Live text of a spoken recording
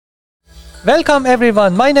Welcome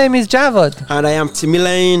everyone, my name is Javad. And I am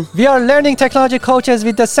Timilaine. We are learning technology coaches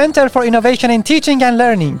with the Center for Innovation in Teaching and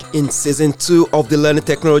Learning. In Season 2 of the Learning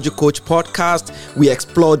Technology Coach podcast, we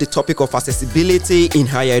explore the topic of accessibility in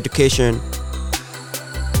higher education.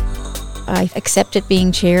 I accepted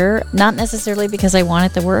being chair, not necessarily because I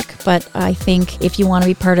wanted the work, but I think if you want to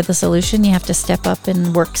be part of the solution, you have to step up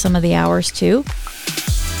and work some of the hours too.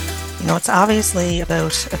 You know, it's obviously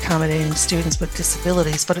about accommodating students with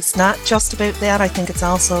disabilities, but it's not just about that. I think it's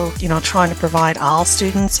also, trying to provide all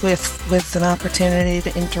students with an opportunity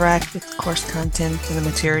to interact with course content and the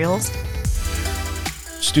materials.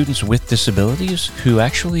 Students with disabilities who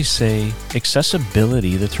actually say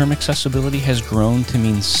accessibility, the term accessibility has grown to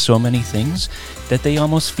mean so many things that they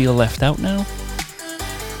almost feel left out now.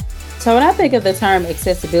 So when I think of the term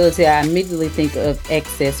accessibility, I immediately think of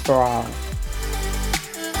access for all.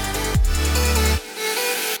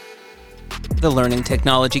 The Learning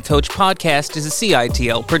Technology Coach podcast is a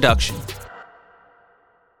CITL production.